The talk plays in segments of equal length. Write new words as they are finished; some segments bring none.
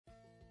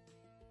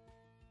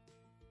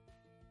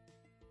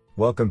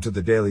Welcome to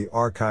the Daily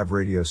Archive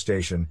radio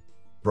station,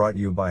 brought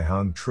you by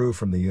Hung Tru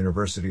from the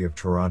University of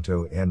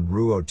Toronto and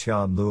Ruo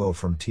Tian Luo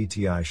from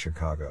TTI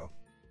Chicago.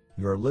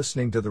 You are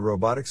listening to the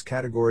robotics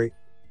category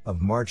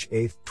of March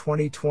 8,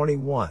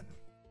 2021.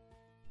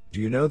 Do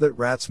you know that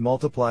rats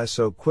multiply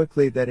so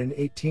quickly that in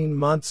 18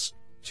 months,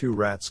 2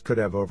 rats could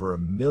have over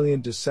 1 million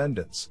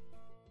descendants?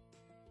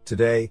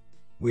 Today,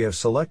 we have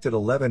selected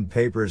 11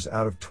 papers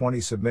out of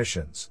 20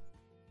 submissions.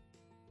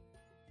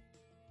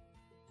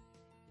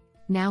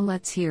 Now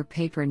let's hear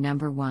paper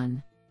number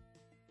 1.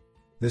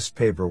 This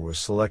paper was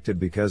selected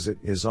because it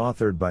is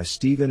authored by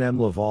Stephen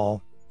M.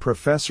 Laval,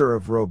 Professor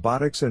of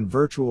Robotics and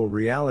Virtual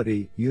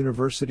Reality,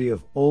 University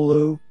of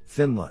Oulu,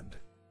 Finland.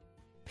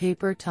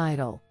 Paper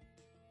title: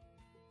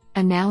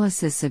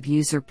 Analysis of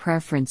User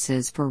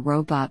Preferences for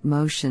Robot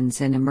Motions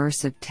in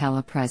Immersive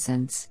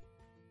Telepresence.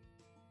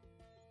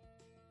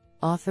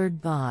 Authored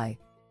by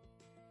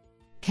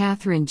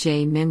Catherine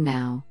J.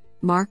 Mimnow,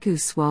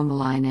 Markus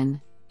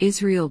Suomalainen,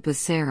 Israel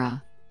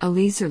Becerra,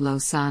 Eliezer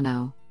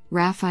Lozano,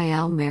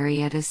 Rafael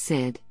Marietta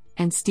Cid,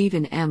 and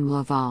Stephen M.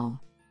 Laval.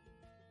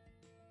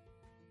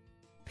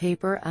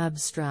 Paper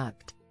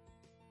abstract: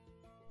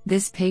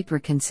 This paper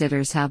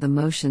considers how the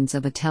motions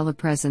of a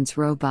telepresence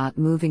robot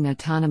moving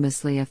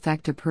autonomously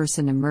affect a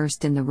person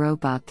immersed in the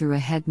robot through a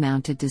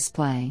head-mounted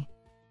display.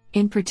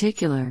 In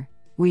particular,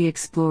 we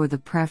explore the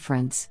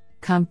preference,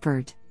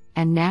 comfort,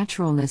 and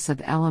naturalness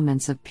of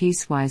elements of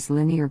piecewise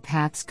linear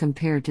paths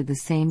compared to the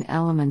same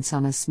elements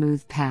on a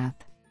smooth path.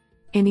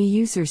 In a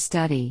user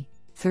study,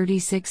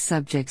 36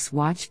 subjects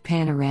watched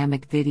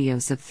panoramic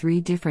videos of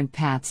 3 different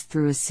paths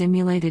through a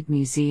simulated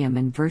museum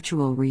in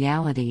virtual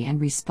reality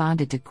and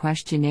responded to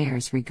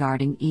questionnaires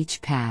regarding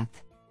each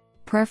path.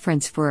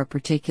 Preference for a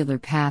particular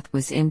path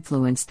was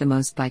influenced the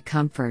most by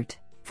comfort,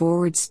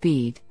 forward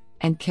speed,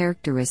 and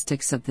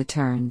characteristics of the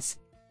turns.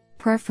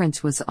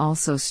 Preference was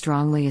also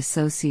strongly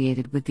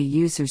associated with the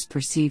user's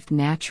perceived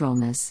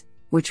naturalness,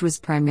 which was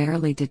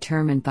primarily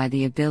determined by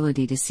the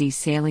ability to see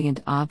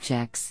salient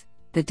objects,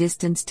 the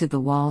distance to the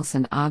walls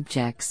and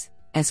objects,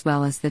 as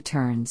well as the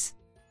turns.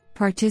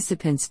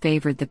 Participants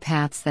favored the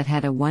paths that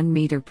had a 1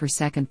 meter per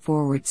second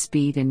forward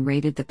speed and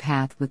rated the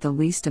path with the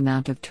least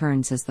amount of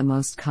turns as the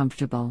most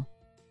comfortable.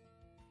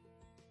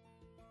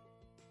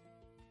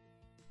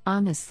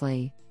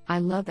 Honestly, I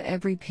love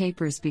every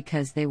papers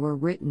because they were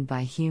written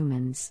by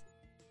humans.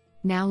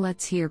 Now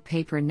let's hear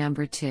paper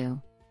number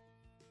 2.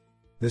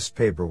 This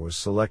paper was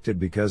selected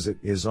because it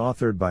is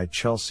authored by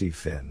Chelsea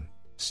Finn,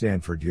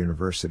 Stanford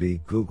University,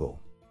 Google,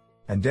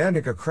 and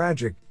Danica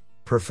Krajic,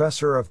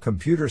 Professor of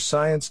Computer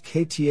Science,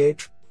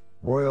 KTH,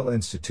 Royal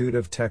Institute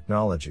of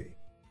Technology.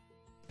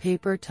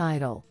 Paper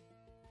title: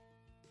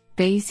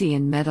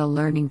 Bayesian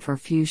Meta-Learning for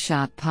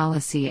Few-Shot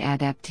Policy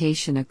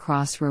Adaptation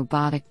Across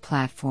Robotic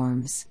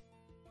Platforms.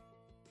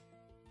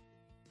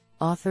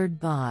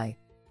 Authored by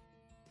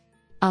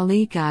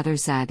Ali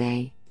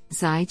Ghaderzadeh,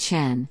 Zai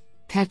Chen,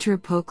 Petra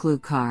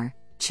Poklukar,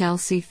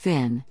 Chelsea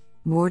Finn,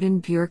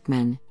 Morden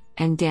Björkman,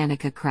 and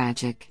Danica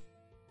Krajic.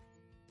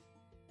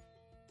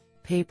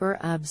 Paper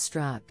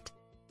abstract: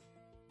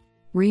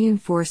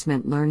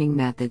 Reinforcement learning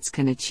methods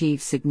can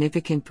achieve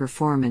significant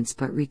performance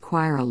but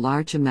require a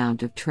large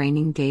amount of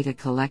training data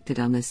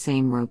collected on the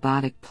same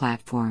robotic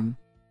platform.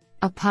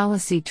 A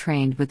policy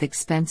trained with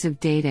expensive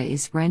data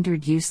is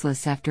rendered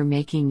useless after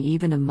making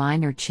even a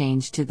minor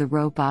change to the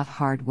robot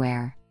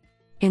hardware.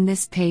 In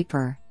this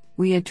paper,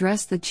 we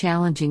address the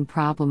challenging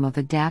problem of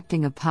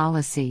adapting a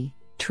policy,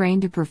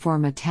 trained to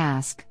perform a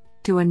task,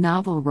 to a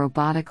novel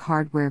robotic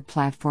hardware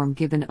platform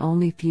given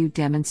only few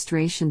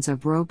demonstrations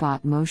of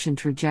robot motion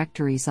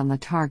trajectories on the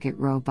target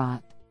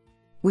robot.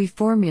 We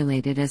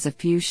formulate it as a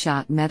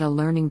few-shot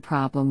meta-learning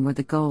problem where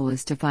the goal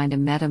is to find a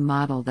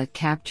meta-model that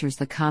captures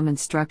the common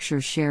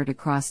structure shared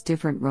across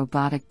different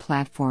robotic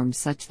platforms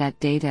such that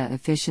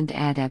data-efficient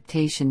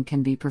adaptation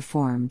can be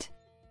performed.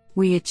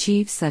 We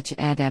achieve such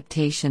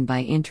adaptation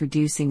by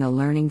introducing a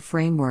learning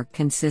framework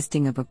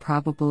consisting of a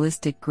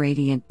probabilistic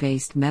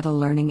gradient-based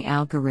meta-learning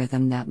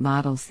algorithm that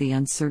models the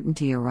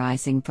uncertainty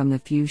arising from the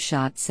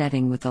few-shot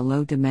setting with a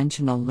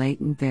low-dimensional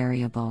latent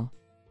variable.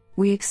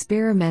 We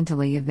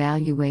experimentally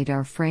evaluate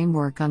our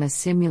framework on a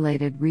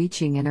simulated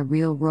reaching and a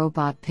real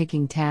robot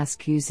picking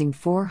task using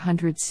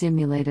 400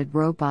 simulated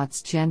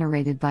robots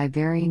generated by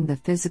varying the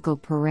physical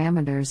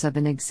parameters of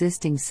an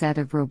existing set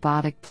of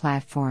robotic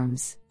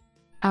platforms.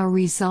 Our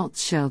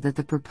results show that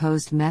the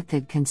proposed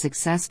method can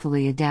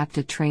successfully adapt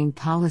a trained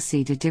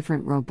policy to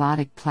different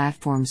robotic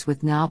platforms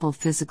with novel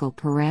physical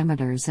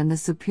parameters and the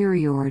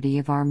superiority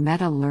of our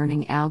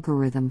meta-learning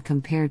algorithm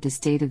compared to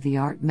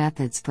state-of-the-art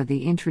methods for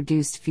the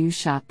introduced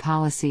few-shot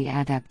policy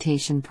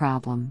adaptation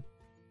problem.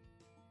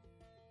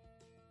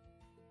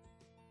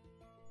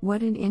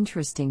 What an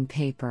interesting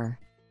paper.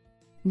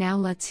 Now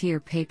let's hear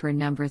paper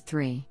number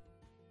 3.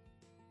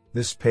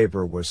 This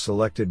paper was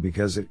selected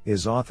because it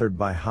is authored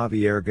by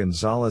Javier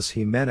González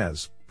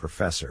Jiménez,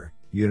 Professor,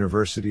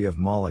 University of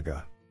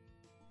Málaga.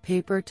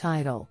 Paper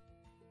title: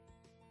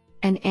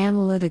 An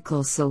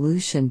analytical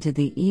solution to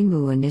the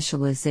EMU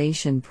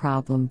initialization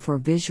problem for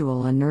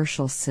visual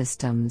inertial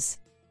systems.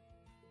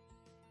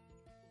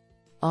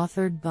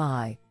 Authored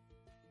by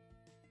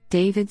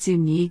David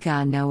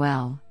Zuniga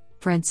Noel,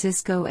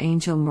 Francisco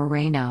Angel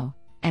Moreno,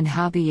 and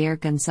Javier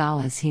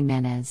Gonzalez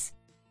Jimenez.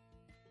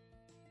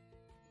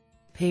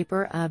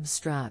 Paper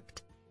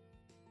abstract.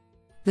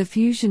 The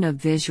fusion of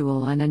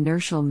visual and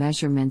inertial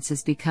measurements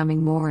is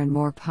becoming more and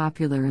more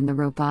popular in the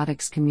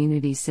robotics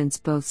community since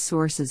both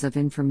sources of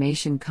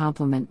information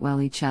complement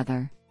well each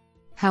other.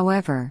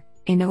 However,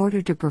 in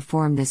order to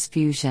perform this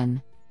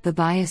fusion, the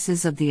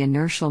biases of the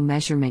inertial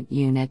measurement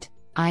unit,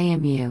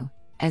 IMU,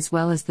 as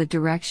well as the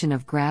direction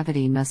of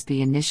gravity must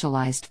be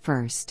initialized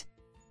first.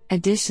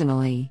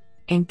 Additionally,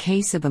 in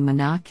case of a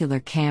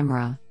monocular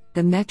camera,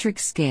 the metric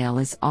scale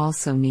is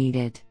also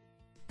needed.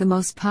 The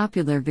most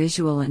popular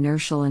visual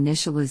inertial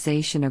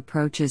initialization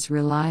approaches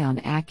rely on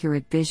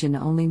accurate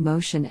vision-only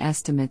motion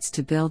estimates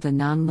to build a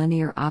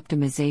nonlinear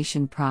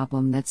optimization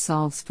problem that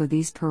solves for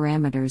these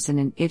parameters in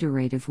an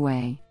iterative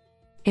way.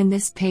 In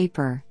this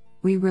paper,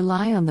 we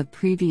rely on the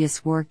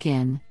previous work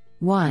in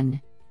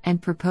 1. And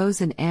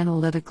propose an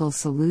analytical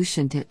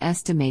solution to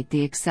estimate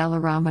the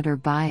accelerometer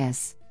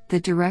bias, the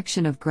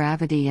direction of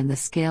gravity and the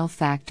scale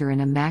factor in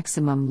a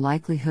maximum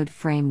likelihood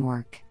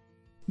framework.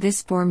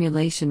 This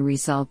formulation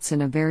results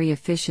in a very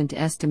efficient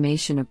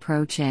estimation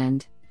approach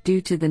and,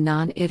 due to the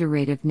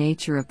non-iterative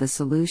nature of the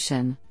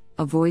solution,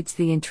 avoids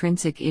the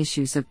intrinsic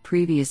issues of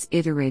previous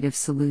iterative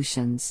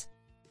solutions.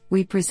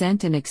 We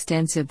present an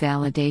extensive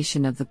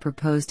validation of the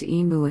proposed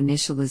EMU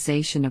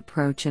initialization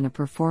approach and a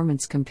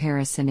performance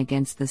comparison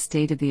against the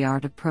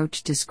state-of-the-art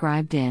approach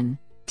described in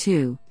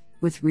 2,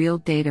 with real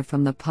data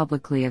from the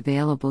publicly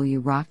available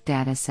UROC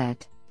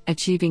dataset,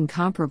 achieving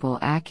comparable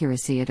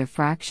accuracy at a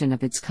fraction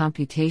of its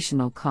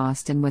computational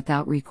cost and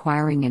without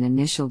requiring an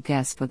initial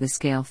guess for the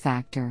scale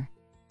factor.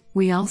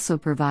 We also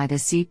provide a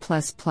C++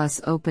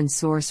 open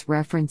source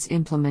reference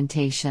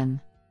implementation.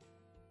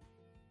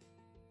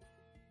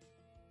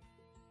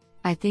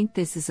 I think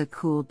this is a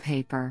cool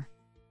paper.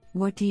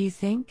 What do you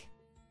think?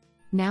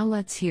 Now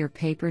let's hear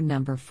paper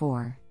number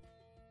 4.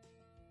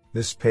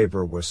 This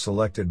paper was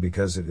selected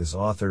because it is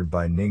authored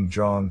by Ning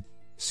Zhang,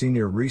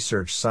 Senior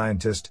Research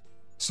Scientist,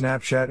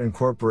 Snapchat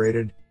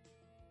Incorporated.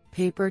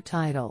 Paper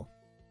title: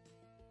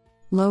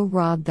 Low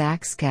Rod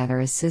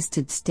Backscatter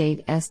Assisted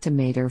State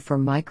Estimator for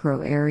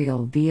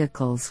Microaerial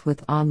Vehicles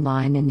with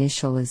Online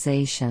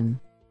Initialization.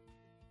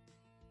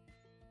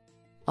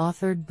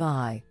 Authored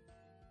by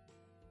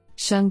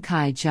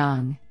Shengkai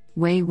Zhang,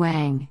 Wei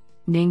Wang,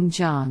 Ning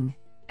Zhang,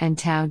 and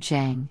Tao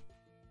Zhang.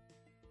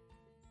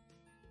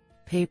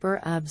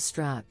 Paper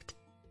abstract.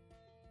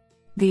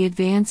 The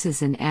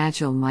advances in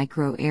agile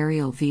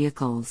microaerial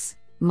vehicles,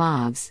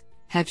 MAVs,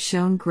 have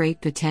shown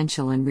great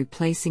potential in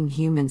replacing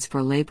humans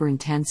for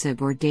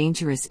labor-intensive or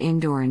dangerous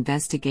indoor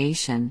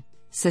investigation,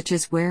 such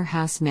as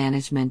warehouse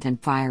management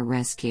and fire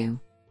rescue.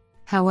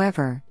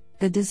 However,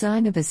 the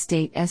design of a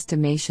state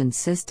estimation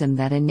system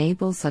that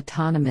enables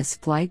autonomous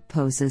flight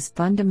poses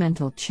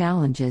fundamental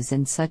challenges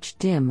in such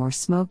dim or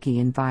smoky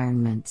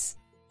environments.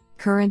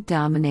 Current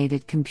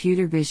dominated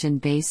computer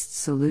vision-based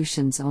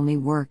solutions only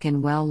work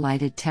in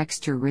well-lighted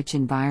texture-rich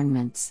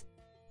environments.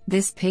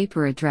 This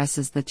paper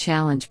addresses the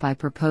challenge by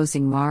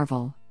proposing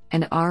Marvel,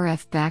 an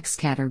RF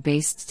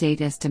backscatter-based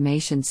state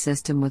estimation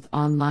system with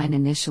online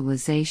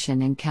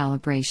initialization and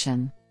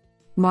calibration.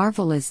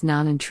 Marvel is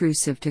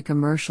non-intrusive to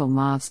commercial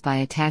MAVs by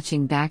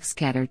attaching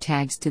backscatter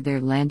tags to their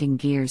landing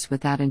gears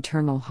without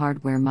internal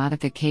hardware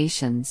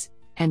modifications,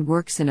 and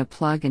works in a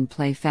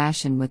plug-and-play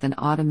fashion with an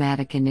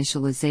automatic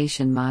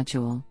initialization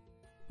module.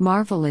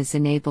 Marvel is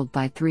enabled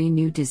by 3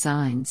 new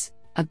designs: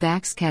 a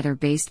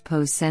backscatter-based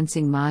pose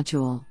sensing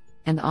module,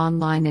 an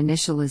online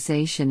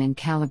initialization and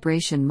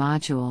calibration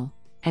module,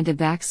 and a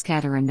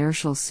backscatter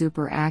inertial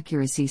super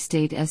accuracy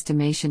state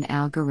estimation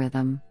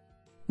algorithm.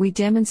 We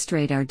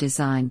demonstrate our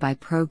design by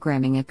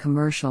programming a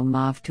commercial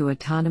MAV to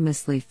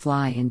autonomously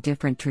fly in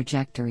different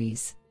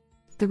trajectories.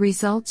 The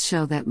results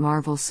show that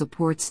Marvel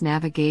supports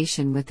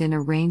navigation within a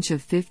range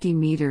of 50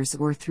 meters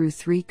or through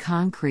 3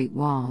 concrete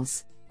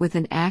walls, with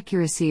an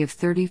accuracy of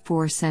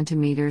 34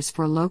 centimeters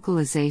for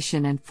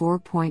localization and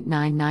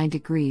 4.99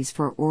 degrees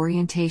for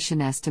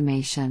orientation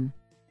estimation.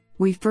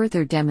 We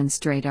further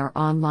demonstrate our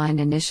online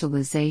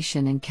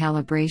initialization and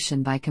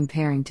calibration by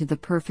comparing to the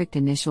perfect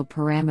initial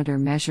parameter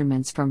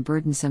measurements from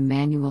burdensome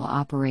manual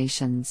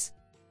operations.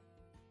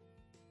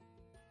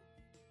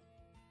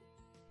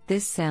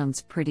 This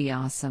sounds pretty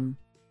awesome.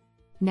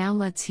 Now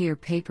let's hear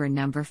paper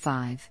number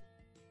 5.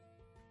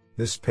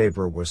 This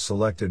paper was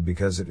selected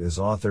because it is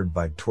authored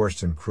by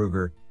Torsten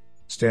Kruger,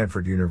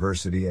 Stanford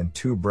University and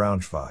TU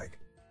Braunschweig.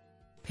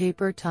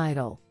 Paper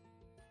title: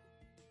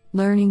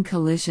 Learning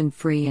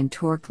collision-free and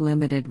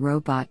torque-limited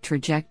robot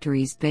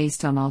trajectories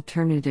based on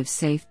alternative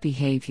safe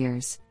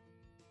behaviors.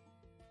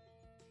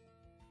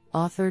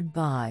 Authored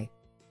by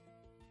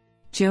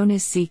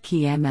Jonas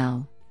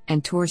CKML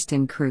and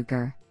Torsten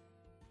Kruger.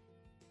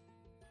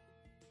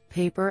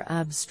 Paper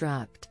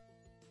abstract.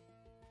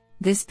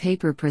 This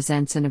paper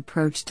presents an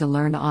approach to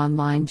learn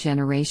online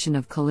generation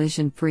of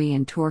collision-free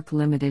and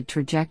torque-limited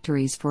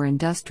trajectories for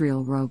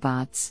industrial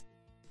robots.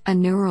 A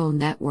neural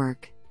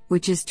network,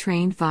 which is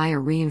trained via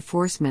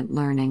reinforcement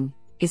learning,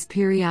 is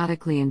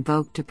periodically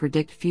invoked to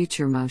predict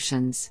future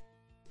motions.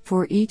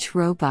 For each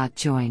robot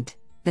joint,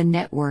 the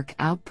network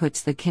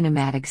outputs the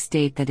kinematic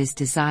state that is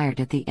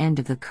desired at the end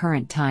of the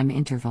current time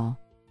interval.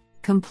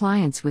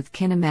 Compliance with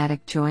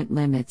kinematic joint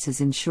limits is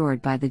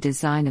ensured by the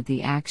design of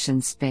the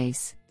action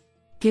space.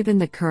 Given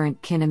the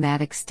current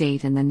kinematic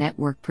state and the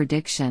network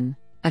prediction,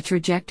 a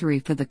trajectory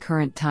for the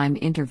current time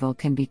interval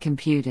can be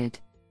computed.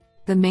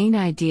 The main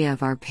idea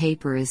of our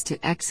paper is to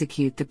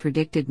execute the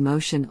predicted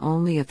motion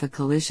only if a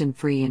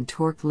collision-free and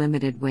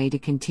torque-limited way to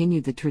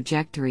continue the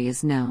trajectory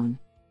is known.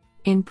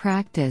 In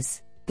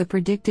practice, the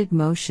predicted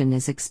motion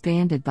is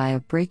expanded by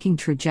a braking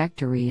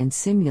trajectory and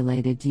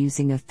simulated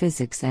using a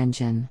physics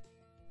engine.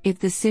 If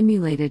the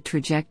simulated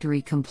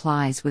trajectory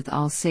complies with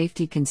all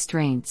safety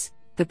constraints,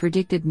 the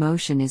predicted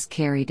motion is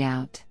carried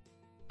out.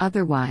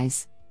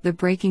 Otherwise, the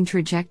braking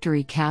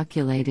trajectory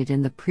calculated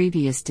in the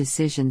previous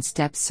decision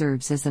step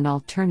serves as an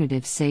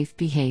alternative safe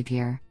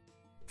behavior.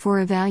 For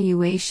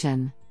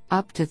evaluation,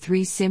 up to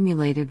 3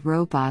 simulated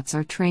robots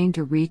are trained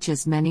to reach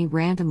as many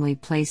randomly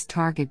placed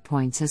target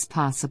points as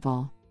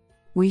possible.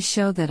 We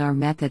show that our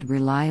method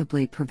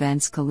reliably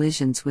prevents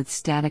collisions with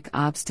static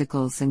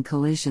obstacles and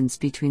collisions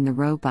between the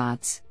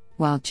robots,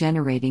 while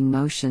generating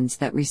motions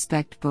that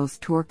respect both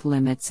torque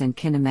limits and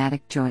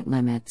kinematic joint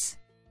limits.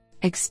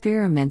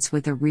 Experiments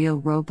with a real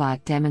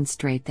robot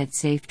demonstrate that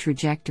safe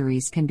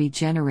trajectories can be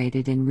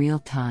generated in real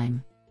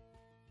time.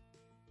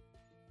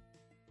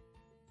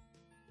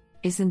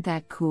 Isn't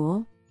that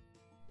cool?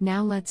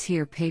 Now let's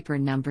hear paper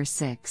number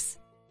 6.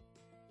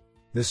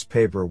 This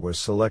paper was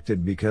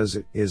selected because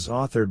it is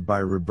authored by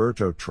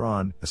Roberto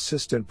Tron,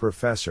 Assistant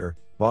Professor,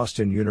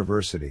 Boston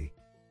University.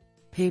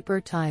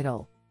 Paper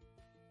title: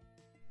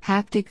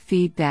 Haptic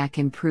feedback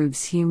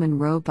improves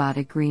human-robot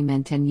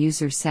agreement and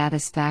user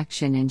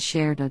satisfaction in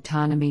shared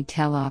autonomy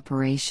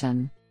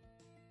teleoperation.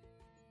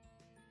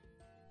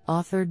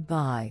 Authored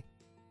by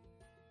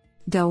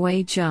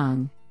Dawei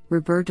Zhang,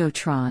 Roberto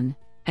Tron,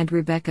 and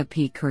Rebecca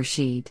P.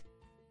 Khurshid.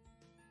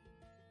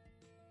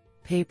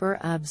 Paper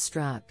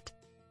abstract: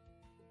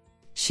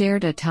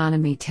 Shared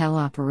autonomy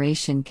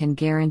teleoperation can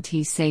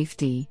guarantee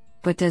safety,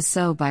 but does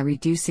so by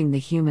reducing the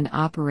human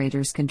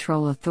operator's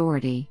control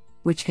authority,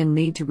 which can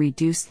lead to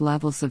reduced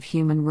levels of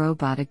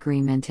human-robot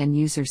agreement and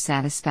user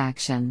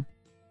satisfaction.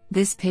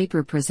 This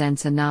paper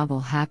presents a novel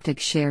haptic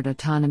shared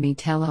autonomy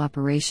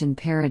teleoperation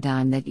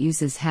paradigm that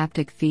uses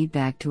haptic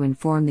feedback to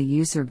inform the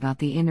user about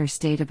the inner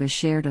state of a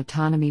shared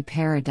autonomy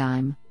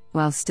paradigm,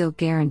 while still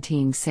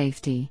guaranteeing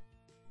safety.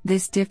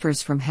 This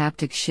differs from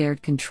haptic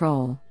shared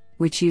control,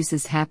 which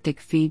uses haptic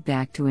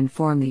feedback to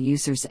inform the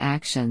user's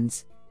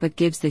actions, but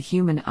gives the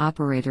human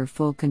operator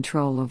full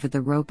control over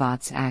the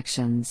robot's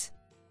actions.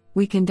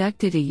 We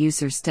conducted a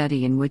user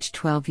study in which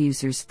 12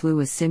 users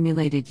flew a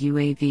simulated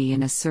UAV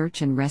in a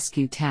search and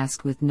rescue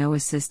task with no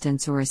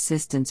assistance or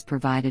assistance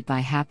provided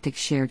by haptic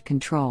shared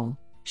control,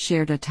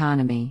 shared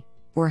autonomy,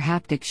 or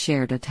haptic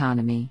shared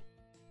autonomy.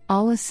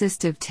 All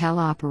assistive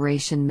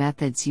teleoperation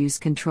methods use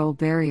control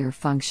barrier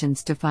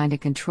functions to find a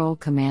control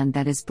command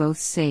that is both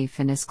safe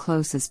and as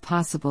close as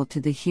possible to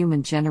the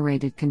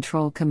human-generated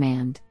control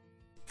command.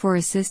 For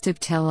assistive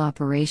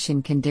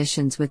teleoperation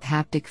conditions with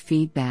haptic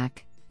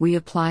feedback, we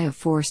apply a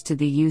force to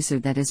the user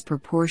that is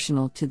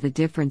proportional to the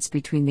difference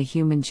between the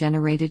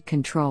human-generated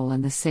control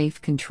and the safe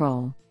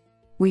control.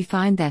 We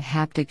find that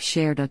haptic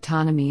shared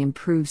autonomy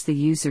improves the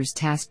user's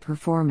task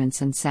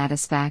performance and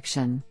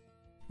satisfaction.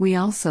 We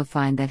also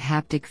find that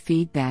haptic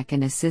feedback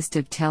in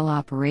assistive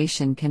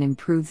teleoperation can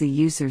improve the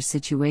user's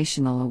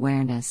situational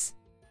awareness.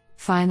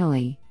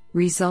 Finally,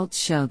 results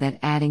show that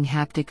adding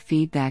haptic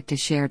feedback to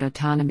shared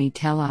autonomy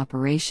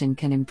teleoperation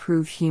can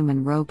improve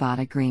human-robot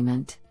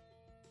agreement.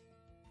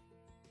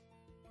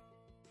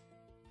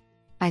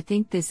 I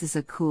think this is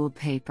a cool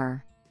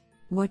paper.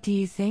 What do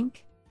you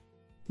think?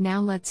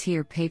 Now let's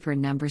hear paper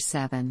number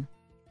 7.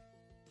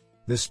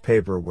 This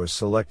paper was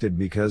selected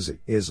because it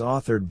is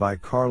authored by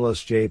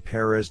Carlos J.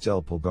 Perez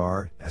del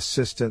Pulgar,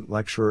 Assistant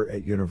Lecturer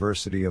at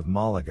University of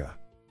Malaga.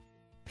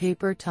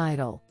 Paper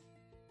title: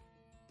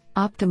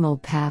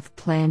 Optimal Path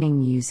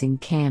Planning Using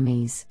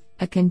CAMIs,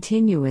 a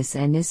Continuous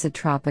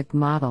Anisotropic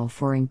Model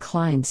for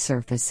Inclined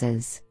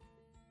Surfaces.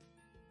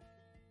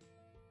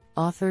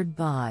 Authored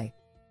by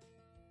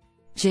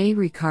J.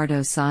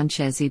 Ricardo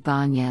Sanchez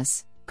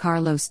Ibañez,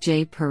 Carlos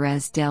J.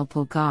 Perez del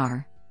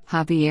Pulgar,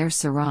 Javier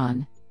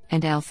Serrán,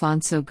 and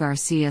Alfonso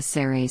Garcia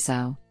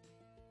Cerezo.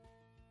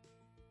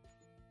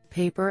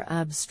 Paper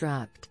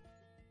abstract: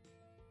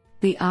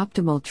 The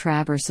optimal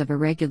traverse of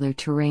irregular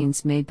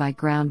terrains made by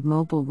ground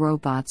mobile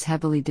robots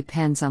heavily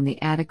depends on the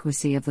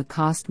adequacy of the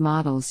cost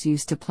models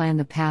used to plan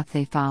the path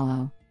they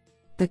follow.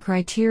 The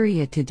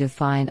criteria to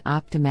define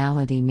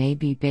optimality may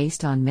be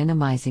based on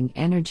minimizing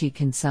energy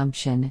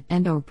consumption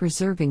and/or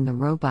preserving the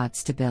robot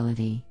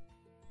stability.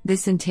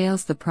 This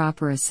entails the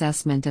proper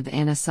assessment of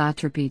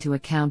anisotropy to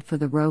account for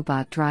the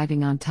robot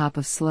driving on top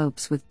of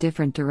slopes with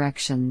different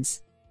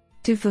directions.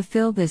 To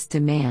fulfill this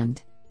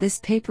demand, this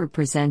paper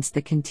presents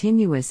the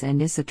continuous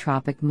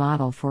anisotropic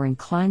model for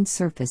inclined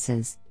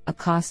surfaces, a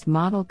cost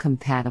model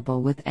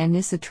compatible with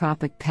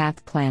anisotropic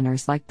path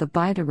planners like the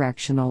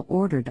bidirectional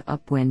ordered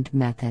upwind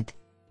method.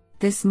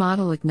 This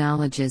model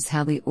acknowledges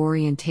how the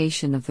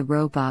orientation of the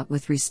robot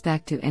with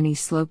respect to any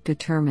slope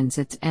determines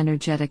its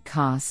energetic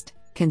cost,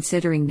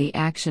 considering the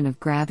action of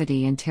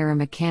gravity and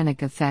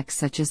terramechanic effects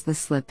such as the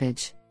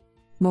slippage.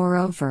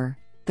 Moreover,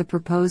 the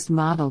proposed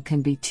model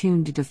can be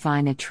tuned to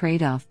define a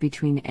trade-off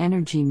between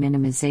energy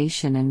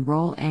minimization and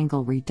roll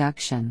angle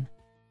reduction.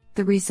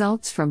 The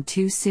results from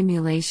 2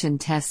 simulation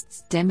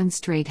tests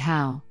demonstrate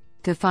how,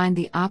 to find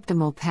the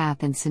optimal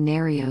path in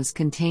scenarios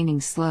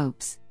containing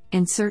slopes,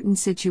 in certain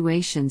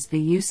situations the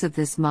use of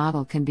this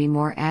model can be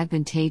more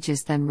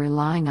advantageous than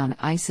relying on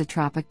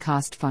isotropic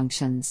cost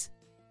functions.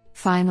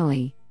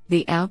 Finally,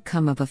 the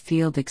outcome of a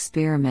field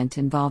experiment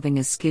involving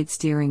a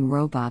skid-steering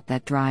robot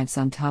that drives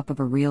on top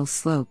of a real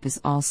slope is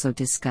also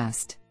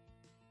discussed.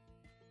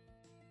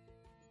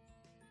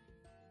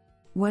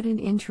 What an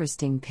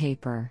interesting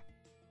paper!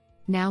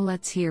 Now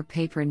let's hear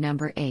paper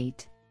number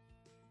 8.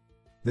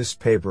 This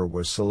paper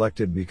was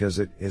selected because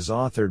it is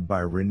authored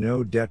by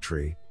Renaud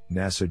Detry,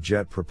 NASA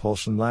Jet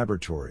Propulsion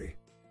Laboratory.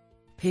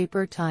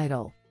 Paper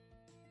title: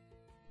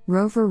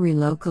 Rover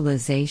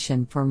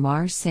Relocalization for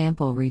Mars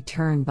Sample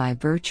Return by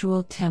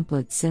Virtual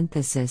Template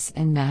Synthesis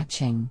and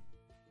Matching.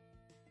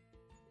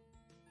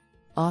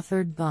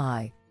 Authored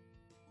by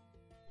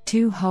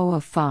Tu Hoa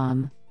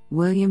Pham,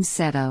 William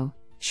Seto,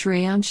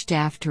 Shreyansh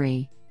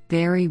Daftri,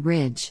 Barry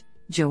Ridge,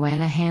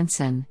 Joanna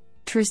Hansen,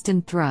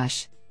 Tristan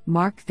Thrush,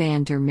 Mark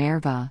van der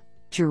Merwe,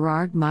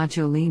 Gerard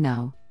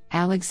Majolino,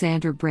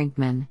 Alexander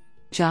Brinkman,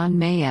 John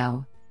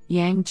Mayo,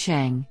 Yang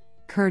Cheng,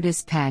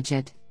 Curtis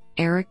Paget,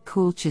 Eric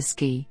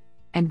Kulczyski,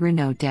 and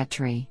Renaud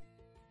Detry.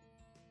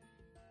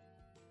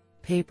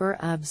 Paper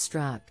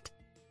abstract: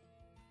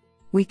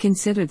 We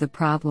consider the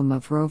problem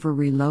of rover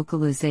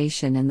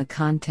relocalization in the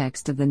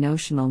context of the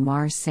notional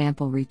Mars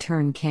Sample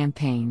Return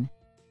campaign.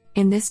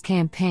 In this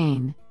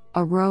campaign,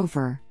 a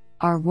rover,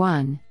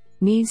 R1,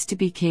 needs to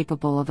be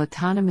capable of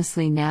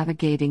autonomously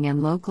navigating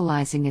and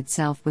localizing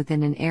itself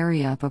within an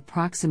area of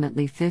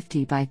approximately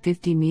 50 by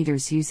 50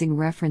 meters using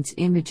reference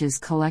images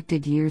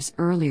collected years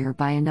earlier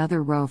by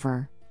another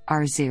rover,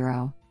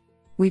 R0.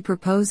 We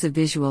propose a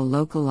visual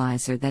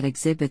localizer that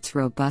exhibits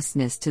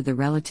robustness to the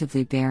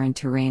relatively barren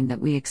terrain that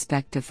we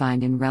expect to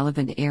find in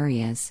relevant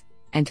areas,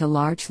 and to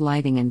large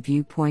lighting and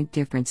viewpoint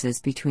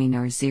differences between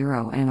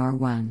R0 and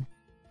R1.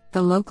 The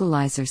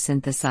localizer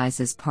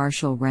synthesizes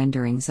partial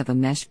renderings of a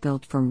mesh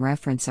built from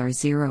reference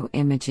R0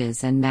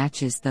 images and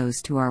matches those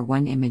to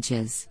R1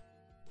 images.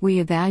 We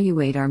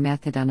evaluate our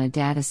method on a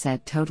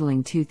dataset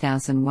totaling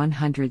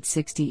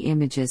 2,160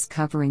 images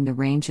covering the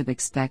range of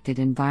expected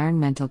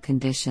environmental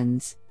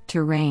conditions,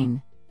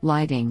 terrain,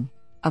 lighting,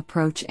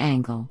 approach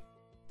angle.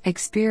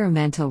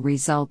 Experimental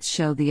results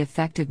show the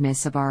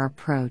effectiveness of our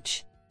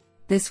approach.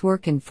 This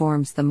work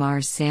informs the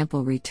Mars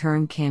Sample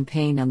Return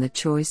campaign on the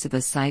choice of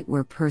a site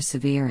where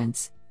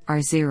Perseverance,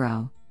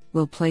 R0,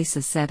 will place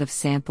a set of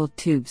sampled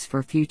tubes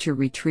for future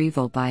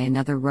retrieval by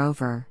another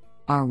rover,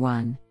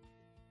 R1.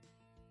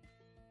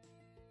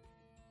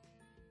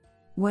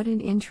 What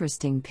an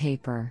interesting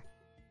paper!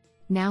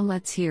 Now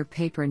let's hear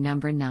paper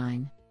number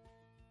 9.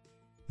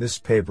 This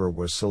paper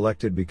was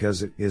selected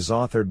because it is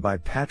authored by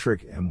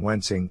Patrick M.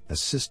 Wensing,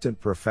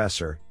 Assistant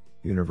Professor,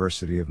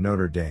 University of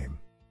Notre Dame.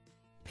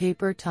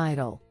 Paper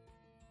title: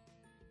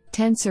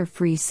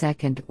 Tensor-free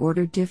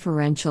second-order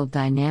differential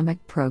dynamic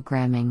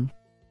programming.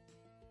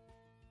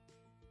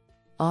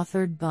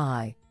 Authored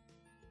by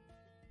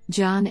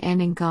John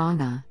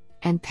Eningana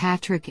and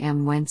Patrick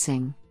M.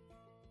 Wensing.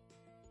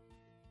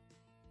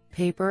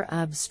 Paper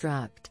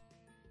abstract: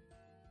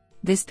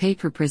 This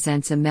paper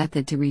presents a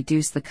method to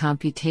reduce the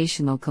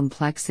computational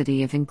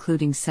complexity of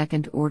including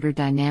second-order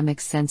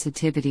dynamic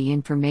sensitivity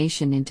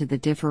information into the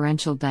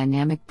differential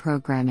dynamic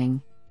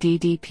programming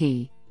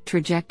 (DDP)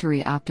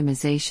 trajectory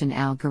optimization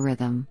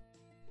algorithm.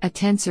 A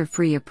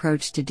tensor-free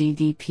approach to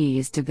DDP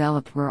is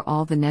developed where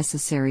all the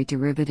necessary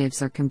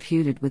derivatives are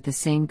computed with the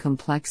same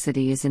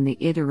complexity as in the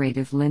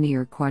iterative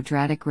linear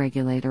quadratic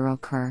regulator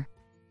OCR.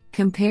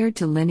 Compared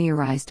to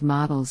linearized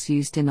models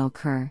used in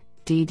OCR,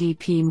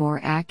 DDP more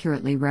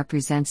accurately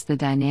represents the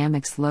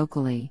dynamics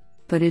locally,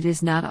 but it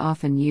is not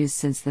often used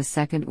since the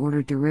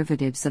second-order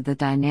derivatives of the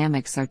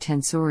dynamics are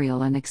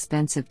tensorial and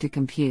expensive to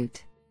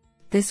compute.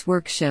 This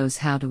work shows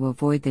how to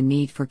avoid the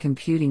need for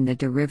computing the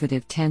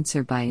derivative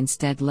tensor by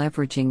instead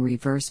leveraging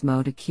reverse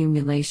mode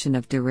accumulation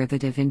of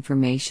derivative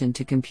information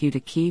to compute a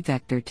key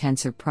vector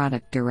tensor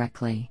product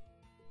directly.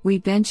 We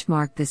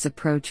benchmark this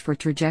approach for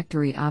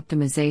trajectory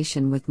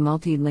optimization with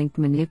multi-linked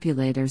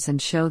manipulators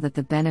and show that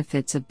the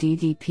benefits of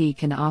DDP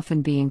can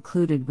often be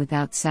included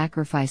without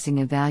sacrificing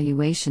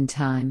evaluation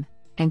time,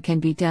 and can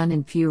be done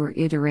in fewer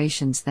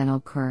iterations than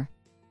occur.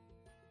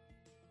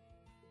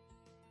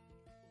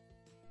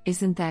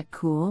 Isn't that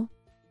cool?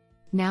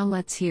 Now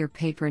let's hear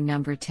paper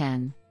number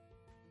 10.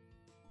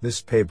 This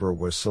paper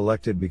was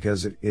selected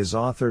because it is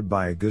authored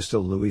by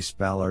Augusto Luis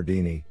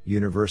Ballardini,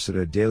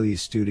 Università degli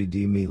Studi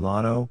di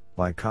Milano,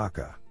 by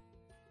Kaka.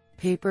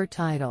 Paper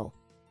title: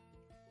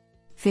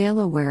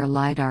 Fail-aware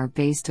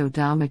LiDAR-based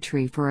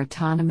odometry for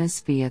autonomous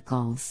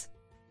vehicles.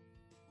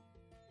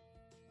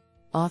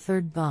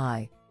 Authored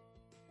by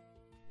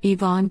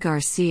Iván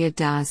García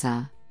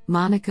Daza,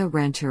 Mónica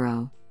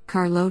Rentero,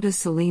 Carlota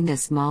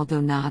Salinas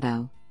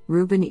Maldonado,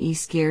 Ruben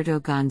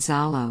Izquierdo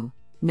Gonzalo,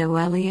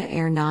 Noelia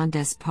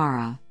Hernández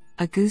Parra,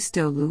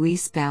 Augusto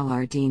Luis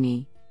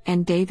Ballardini,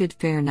 and David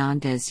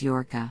Fernández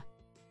Yorca.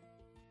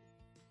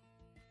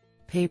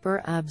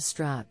 Paper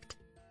abstract: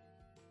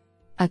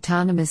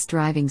 Autonomous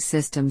driving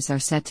systems are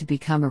set to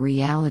become a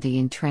reality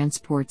in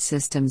transport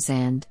systems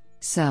and,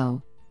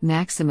 so,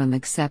 maximum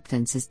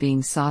acceptance is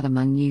being sought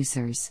among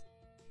users.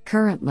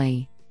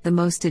 Currently, the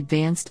most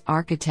advanced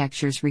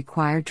architectures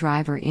require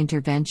driver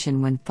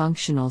intervention when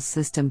functional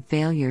system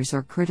failures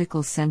or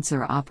critical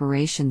sensor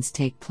operations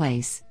take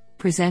place,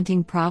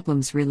 presenting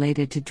problems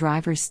related to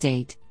driver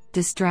state,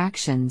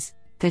 distractions,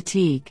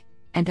 fatigue,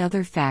 and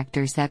other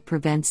factors that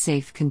prevent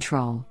safe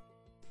control.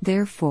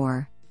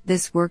 Therefore,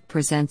 this work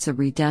presents a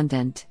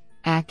redundant,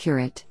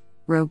 accurate,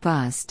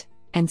 robust,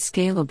 and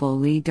scalable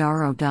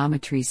LiDAR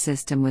odometry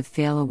system with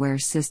fail-aware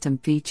system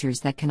features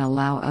that can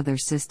allow other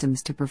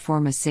systems to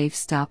perform a safe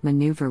stop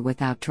maneuver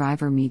without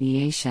driver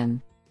mediation.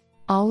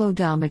 All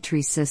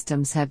odometry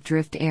systems have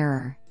drift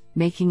error,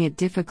 making it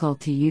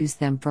difficult to use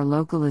them for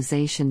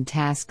localization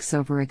tasks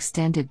over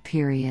extended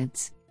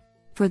periods.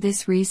 For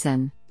this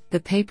reason,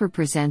 the paper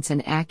presents an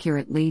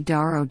accurate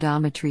LiDAR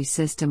odometry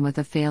system with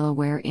a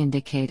fail-aware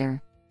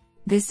indicator.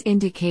 This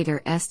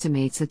indicator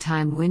estimates a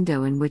time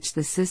window in which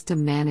the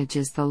system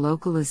manages the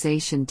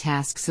localization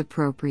tasks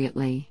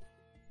appropriately.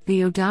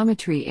 The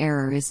odometry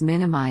error is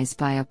minimized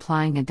by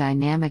applying a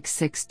dynamic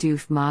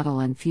 6-DOF model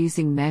and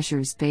fusing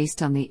measures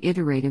based on the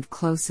iterative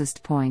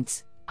closest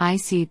points,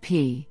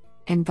 ICP,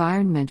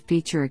 environment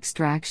feature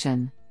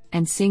extraction,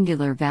 and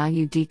singular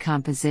value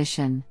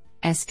decomposition,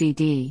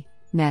 SVD,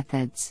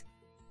 methods.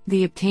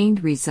 The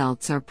obtained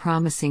results are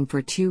promising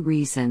for two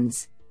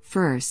reasons.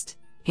 First,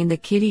 in the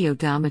KITTI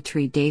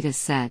odometry data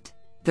set,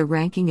 the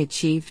ranking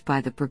achieved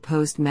by the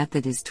proposed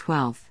method is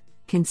 12th,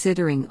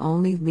 considering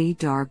only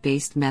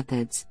LiDAR-based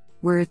methods,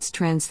 where its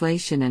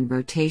translation and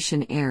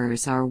rotation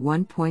errors are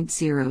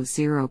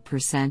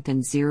 1.00%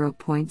 and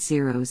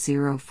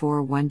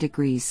 0.0041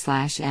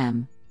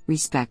 degrees/m,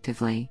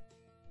 respectively.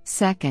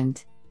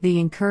 Second,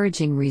 the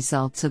encouraging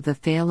results of the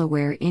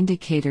fail-aware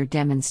indicator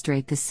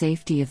demonstrate the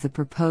safety of the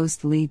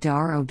proposed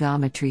LiDAR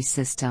odometry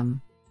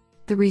system.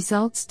 The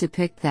results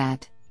depict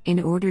that, in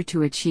order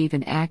to achieve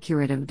an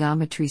accurate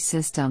odometry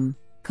system,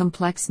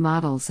 complex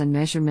models and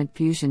measurement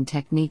fusion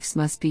techniques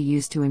must be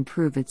used to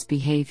improve its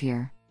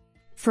behavior.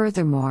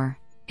 Furthermore,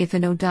 if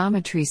an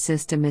odometry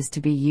system is to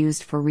be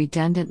used for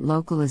redundant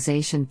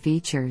localization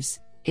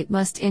features, it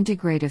must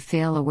integrate a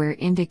fail-aware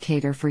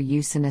indicator for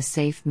use in a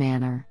safe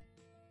manner.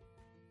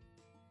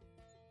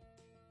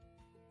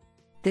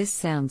 This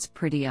sounds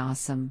pretty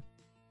awesome.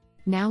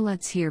 Now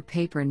let's hear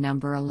paper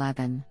number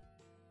 11.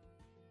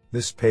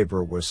 This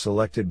paper was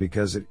selected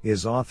because it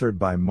is authored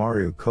by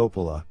Mario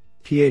Coppola,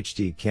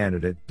 PhD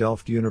candidate,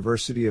 Delft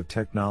University of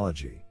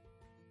Technology.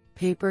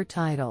 Paper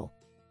title: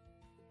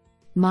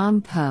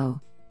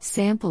 MOMPO,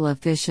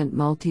 Sample-Efficient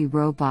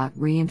Multi-Robot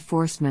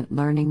Reinforcement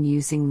Learning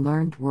Using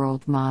Learned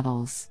World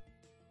Models.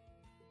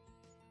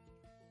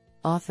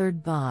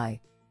 Authored by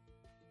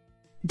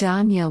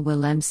Daniel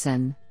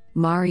Willemsen,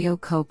 Mario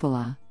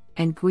Coppola,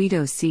 and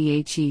Guido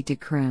Che de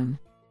Kroon.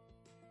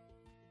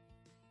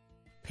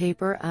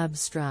 Paper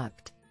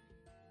abstract: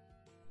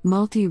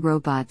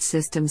 Multi-robot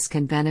systems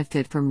can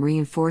benefit from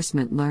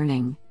reinforcement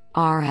learning,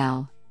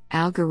 RL,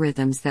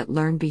 algorithms that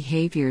learn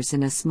behaviors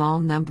in a small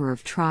number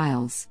of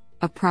trials,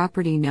 a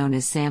property known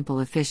as sample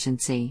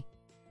efficiency.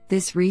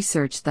 This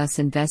research thus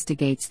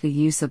investigates the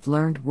use of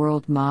learned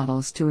world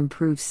models to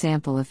improve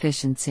sample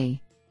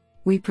efficiency.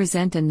 We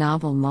present a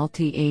novel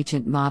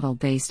multi-agent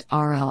model-based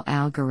RL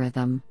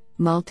algorithm,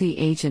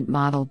 multi-agent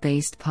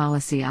model-based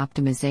policy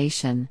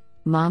optimization,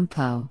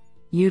 MOMPO,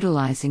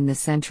 utilizing the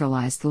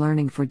Centralized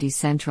Learning for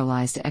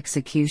Decentralized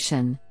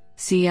Execution,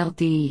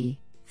 CLDE,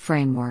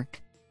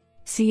 framework.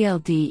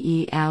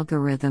 CLDE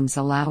algorithms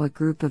allow a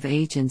group of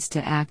agents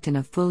to act in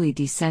a fully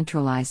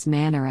decentralized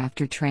manner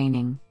after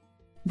training.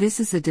 This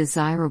is a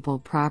desirable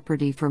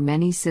property for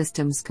many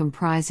systems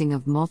comprising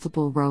of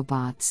multiple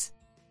robots.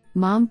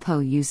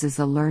 MOMPO uses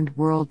a learned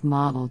world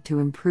model to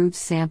improve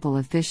sample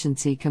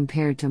efficiency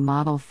compared to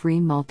model-free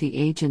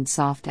multi-agent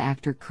soft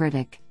actor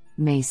critic,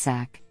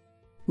 MASAC.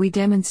 We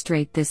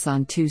demonstrate this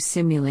on two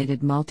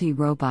simulated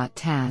multi-robot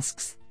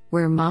tasks,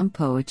 where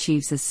MOMPO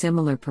achieves a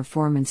similar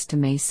performance to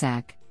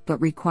MASAC, but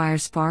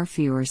requires far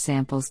fewer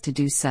samples to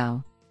do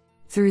so.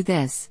 Through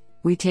this,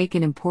 we take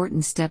an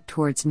important step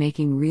towards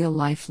making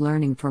real-life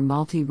learning for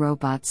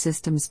multi-robot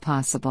systems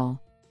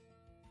possible.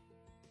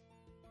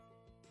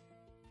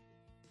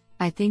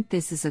 I think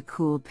this is a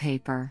cool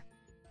paper.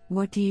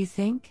 What do you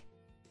think?